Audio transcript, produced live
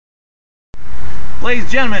Ladies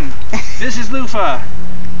and gentlemen, this is Loofa.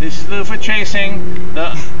 This is Loofa chasing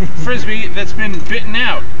the frisbee that's been bitten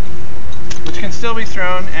out, which can still be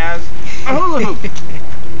thrown as a hula hoop.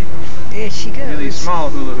 There she goes. Really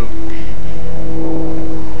small hula hoop.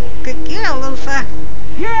 Good girl, Loofa.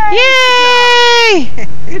 Yay! Yay!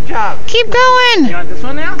 Good job. Keep going. You want this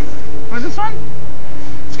one now? Want this one?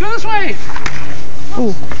 Let's go this way.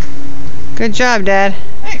 Ooh. Good job, Dad.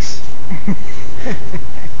 Thanks.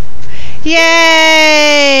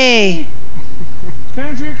 Yay!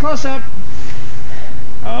 Turn for your close-up.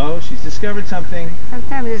 Oh, she's discovered something.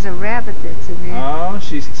 Sometimes there's a rabbit that's in there. Oh,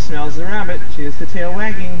 she smells the rabbit. She has the tail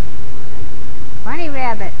wagging. Funny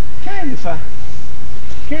rabbit. Come here, Loofa.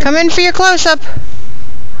 Come in for your close-up.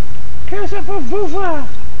 Close-up of Loofa.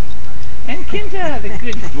 And Kinta, the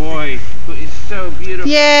good boy, who is so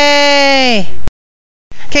beautiful. Yay!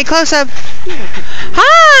 Okay, close-up.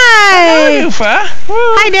 Hi! Hello, Loofa.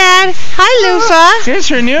 Hi, Dad. Hi, Loofa. Here's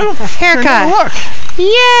her new Haircut. look.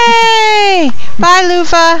 Yay! Bye,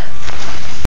 Loofa.